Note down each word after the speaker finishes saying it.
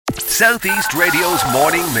Southeast Radio's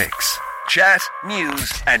morning mix. Chat,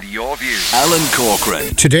 news and your views. Alan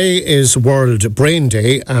Corcoran. Today is World Brain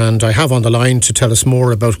Day, and I have on the line to tell us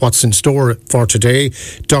more about what's in store for today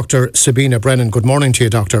Dr. Sabina Brennan. Good morning to you,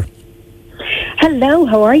 Doctor. Hello,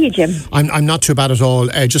 how are you, Jim? I'm not too bad at all.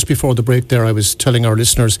 Just before the break there, I was telling our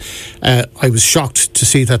listeners I was shocked to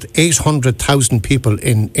see that 800,000 people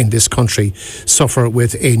in this country suffer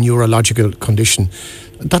with a neurological condition.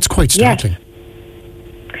 That's quite startling. Yes.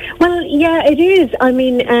 Well, yeah, it is. I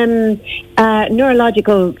mean,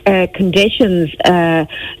 neurological conditions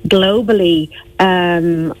globally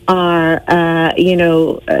are,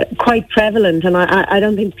 quite prevalent, and I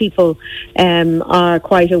don't think people are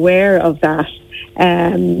quite aware of that.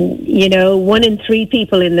 1 in 3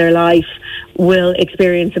 people in their life will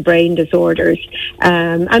experience a brain disorders,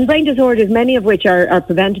 and brain disorders, many of which are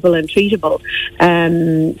preventable and treatable,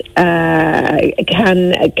 can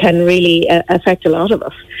really affect a lot of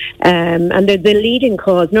us. And they're the leading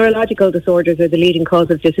cause. Neurological disorders are the leading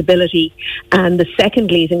cause of disability and the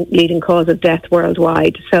second leading cause of death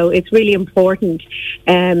worldwide. So it's really important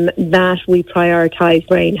that we prioritise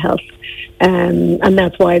brain health. And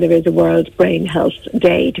that's why there is a World Brain Health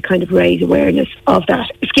Day, to kind of raise awareness of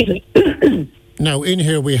that. Excuse me. Now, in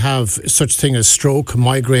here we have such thing as stroke,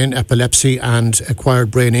 migraine, epilepsy and acquired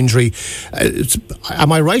brain injury.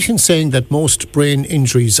 Am I right in saying that most brain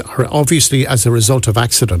injuries are obviously as a result of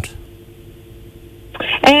accident?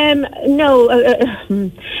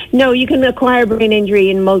 No, you can acquire brain injury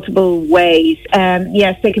in multiple ways.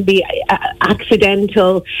 Yes, they can be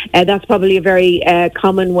accidental. That's probably a very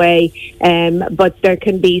common way. But there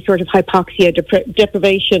can be sort of hypoxia,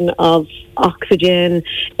 deprivation of oxygen.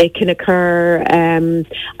 It can occur,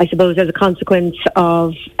 I suppose, as a consequence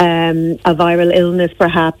of a viral illness,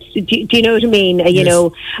 perhaps. Do you know what I mean?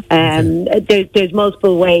 Yes. There's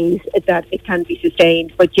multiple ways that it can be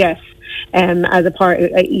sustained. But yes, as a part,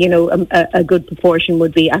 a good proportion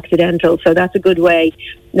would be accidental. So that's a good way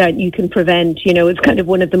that you can prevent. It's kind of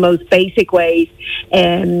one of the most basic ways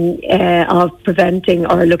of preventing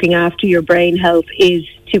or looking after your brain health is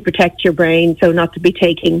to protect your brain, so not to be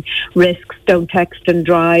taking risks. Don't text and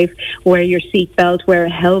drive. Wear your seatbelt. Wear a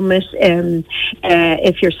helmet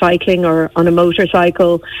if you're cycling or on a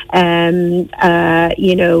motorcycle.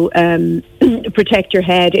 Protect your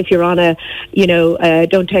head if you're on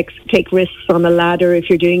don't take risks on a ladder if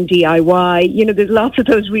you're doing DIY. There's lots of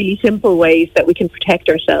those really simple ways that we can protect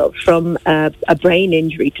ourselves from a brain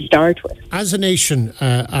injury to start with. As a nation,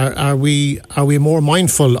 are we more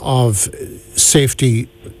mindful of safety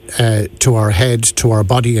to our head, to our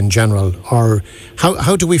body in general, or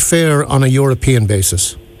how do we fare on a European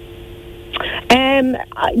basis?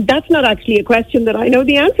 That's not actually a question that I know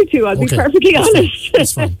the answer to. I'll be perfectly honest.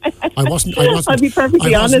 That's fine. I wasn't. I'll be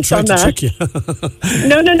perfectly honest on that.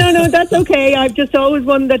 No. That's okay. I've just always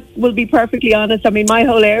one that will be perfectly honest. I mean, my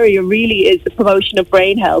whole area really is the promotion of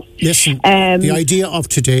brain health. Listen, the idea of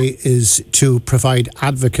today is to provide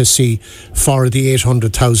advocacy for the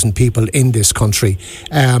 800,000 people in this country,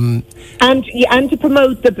 and to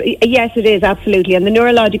promote yes, it is absolutely. And the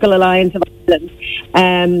Neurological Alliance of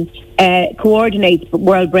Ireland coordinates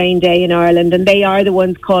World Brain Day in Ireland, and they are the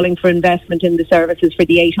ones calling for investment in the services for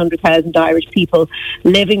the 800,000 Irish people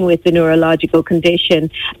living with the neurological condition.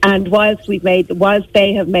 And whilst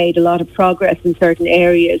they have made a lot of progress in certain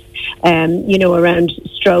areas, around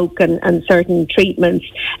stroke and certain treatments,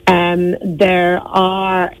 there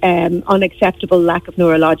are unacceptable lack of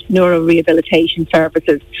neurorehabilitation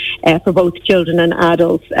services for both children and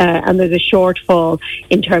adults, and there's a shortfall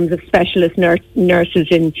in terms of specialist nurses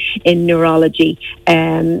in neurology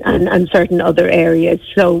and certain other areas.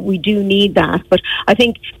 So we do need that. But I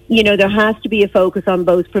think, there has to be a focus on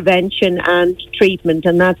both prevention and treatment,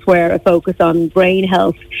 and that's where a focus on brain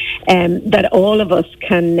health, that all of us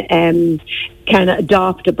can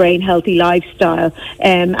adopt a brain healthy lifestyle.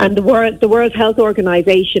 And the World Health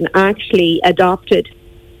Organization actually adopted,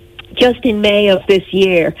 just in May of this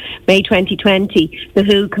year, May 2020, the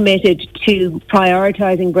WHO committed to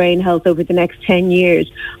prioritising brain health over the next 10 years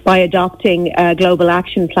by adopting a global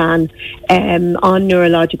action plan on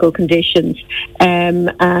neurological conditions.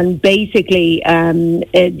 And basically,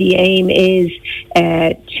 the aim is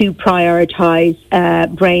to prioritise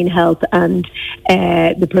brain health and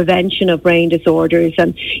the prevention of brain disorders.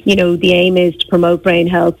 And, the aim is to promote brain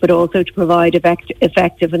health, but also to provide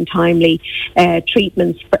effective and timely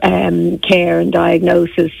treatments for care and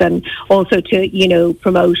diagnosis, and also to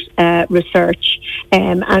promote research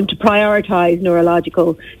and to prioritise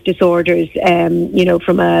neurological disorders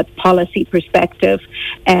from a policy perspective.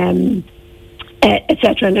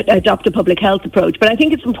 etc., and adopt a public health approach. But I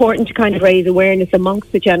think it's important to kind of raise awareness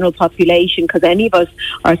amongst the general population, because any of us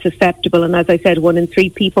are susceptible. And as I said, 1 in 3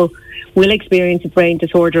 people will experience a brain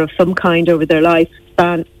disorder of some kind over their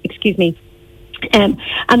lifespan.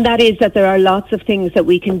 And that is that there are lots of things that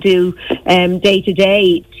we can do day to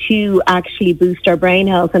day to actually boost our brain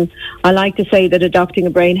health. And I like to say that adopting a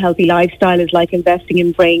brain healthy lifestyle is like investing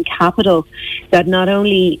in brain capital, that not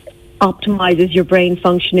only optimizes your brain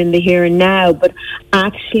function in the here and now, but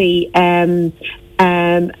actually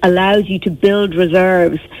allows you to build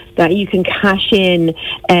reserves that you can cash in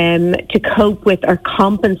to cope with or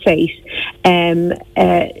compensate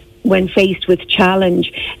when faced with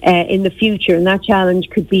challenge in the future. And that challenge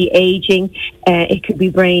could be aging, it could be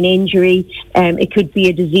brain injury, it could be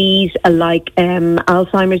a disease like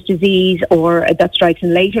Alzheimer's disease, or that strikes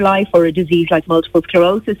in later life, or a disease like multiple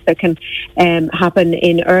sclerosis that can happen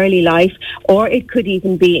in early life, or it could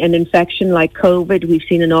even be an infection like COVID. We've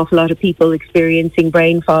seen an awful lot of people experiencing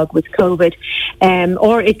brain fog with COVID,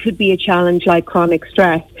 or it could be a challenge like chronic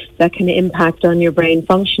stress that can impact on your brain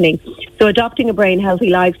functioning. So adopting a brain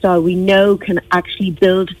healthy lifestyle, we know, can actually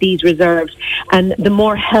build these reserves. And the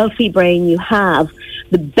more healthy brain you have,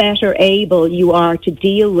 the better able you are to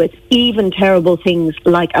deal with even terrible things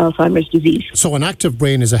like Alzheimer's disease. So an active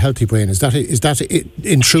brain is a healthy brain. Is that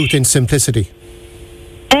in truth, in simplicity?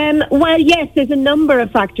 Well, yes, there's a number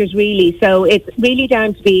of factors really. So it's really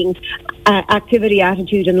down to being activity,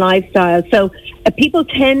 attitude and lifestyle. So people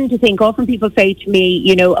tend to think, often people say to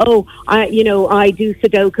me, I do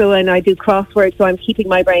Sudoku and I do crosswords, so I'm keeping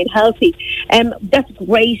my brain healthy. That's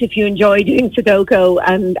great if you enjoy doing Sudoku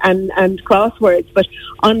and crosswords, but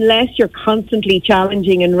unless you're constantly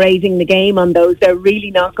challenging and raising the game on those, they're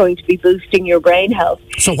really not going to be boosting your brain health.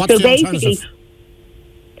 So what's the alternative?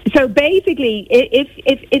 So basically,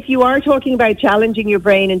 if you are talking about challenging your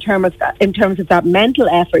brain in terms of that mental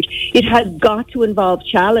effort, it has got to involve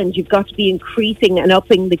challenge. You've got to be increasing and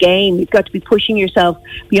upping the game. You've got to be pushing yourself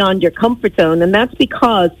beyond your comfort zone, and that's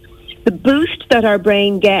because the boost that our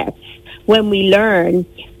brain gets when we learn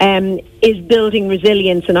is building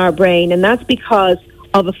resilience in our brain, and that's because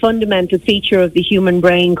of a fundamental feature of the human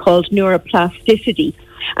brain called neuroplasticity,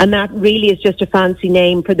 and that really is just a fancy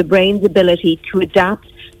name for the brain's ability to adapt,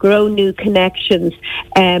 grow new connections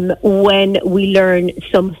when we learn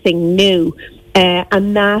something new.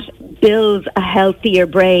 And that builds a healthier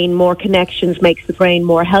brain. More connections makes the brain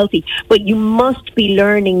more healthy. But you must be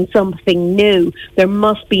learning something new. There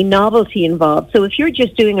must be novelty involved. So if you're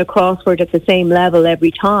just doing a crossword at the same level every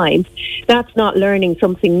time, that's not learning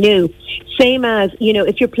something new. Same as,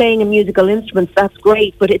 if you're playing a musical instrument, that's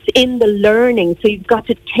great, but it's in the learning. So you've got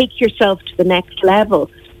to take yourself to the next level.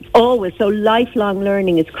 Always. So lifelong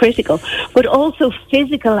learning is critical, but also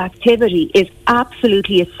physical activity is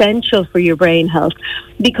absolutely essential for your brain health,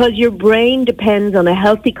 because your brain depends on a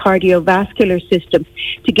healthy cardiovascular system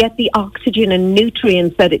to get the oxygen and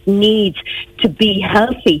nutrients that it needs to be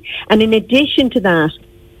healthy. And in addition to that,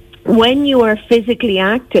 when you are physically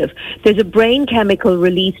active, there's a brain chemical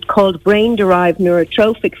released called brain-derived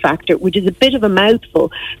neurotrophic factor, which is a bit of a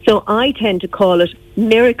mouthful. So I tend to call it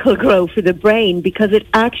miracle grow for the brain, because it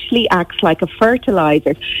actually acts like a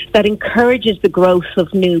fertilizer that encourages the growth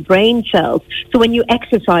of new brain cells. So when you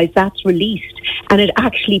exercise, that's released, and it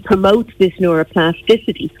actually promotes this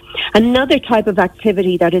neuroplasticity. Another type of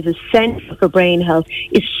activity that is essential for brain health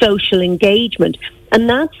is social engagement. And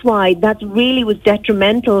that's why that really was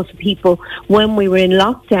detrimental to people when we were in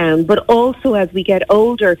lockdown. But also as we get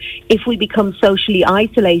older, if we become socially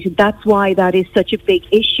isolated, that's why that is such a big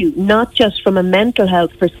issue, not just from a mental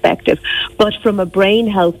health perspective, but from a brain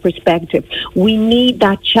health perspective. We need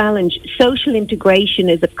that challenge. Social integration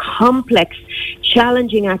is a complex,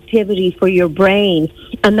 challenging activity for your brain,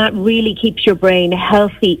 and that really keeps your brain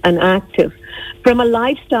healthy and active. From a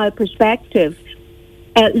lifestyle perspective,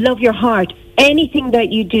 love your heart. Anything that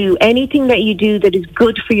you do that is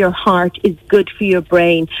good for your heart is good for your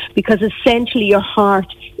brain, because essentially your heart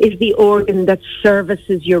is the organ that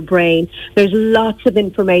services your brain. There's lots of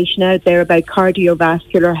information out there about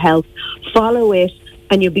cardiovascular health. Follow it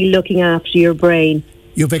and you'll be looking after your brain.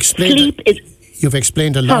 You've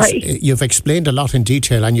explained a lot. Sorry. You've explained a lot in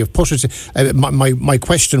detail, and you've put it. My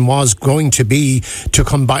question was going to be to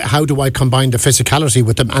combine. How do I combine the physicality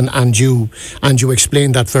with them? And you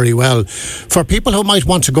explained that very well. For people who might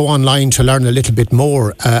want to go online to learn a little bit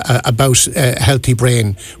more about healthy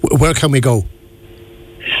brain, where can we go?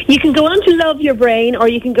 You can go on to Love Your Brain, or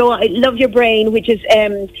you can go on Love Your Brain, which is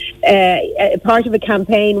part of a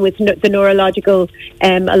campaign with the Neurological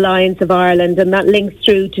Alliance of Ireland, and that links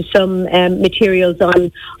through to some materials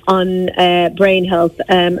on brain health,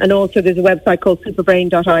 and also there's a website called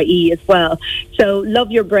superbrain.ie as well. So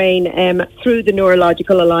Love Your Brain through the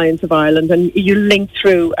Neurological Alliance of Ireland, and you link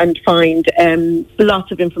through and find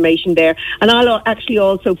lots of information there. And I'll actually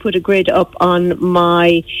also put a grid up on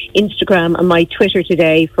my Instagram and my Twitter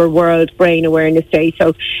today for World Brain Awareness Day.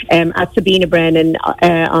 So at Sabina Brennan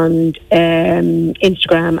on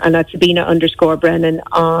Instagram, and at Sabina_Brennan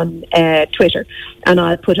on Twitter. And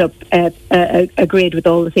I'll put up a grid with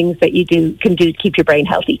all the things that you can do to keep your brain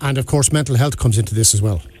healthy. And of course, mental health comes into this as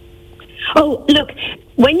well. Oh, look,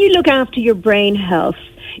 when you look after your brain health,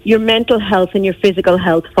 your mental health and your physical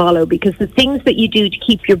health follow, because the things that you do to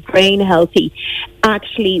keep your brain healthy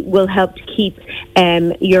actually will help to keep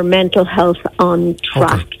your mental health on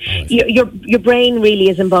track. Okay. Your brain really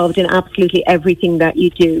is involved in absolutely everything that you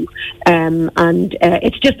do, and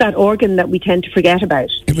it's just that organ that we tend to forget about.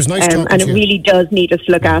 It was nice talking to you. And it really does need us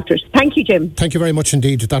to look after it. Thank you, Jim. Thank you very much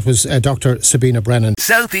indeed. That was Dr. Sabina Brennan.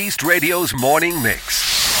 Southeast Radio's Morning Mix.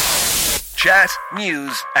 Chat,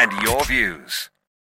 news and your views.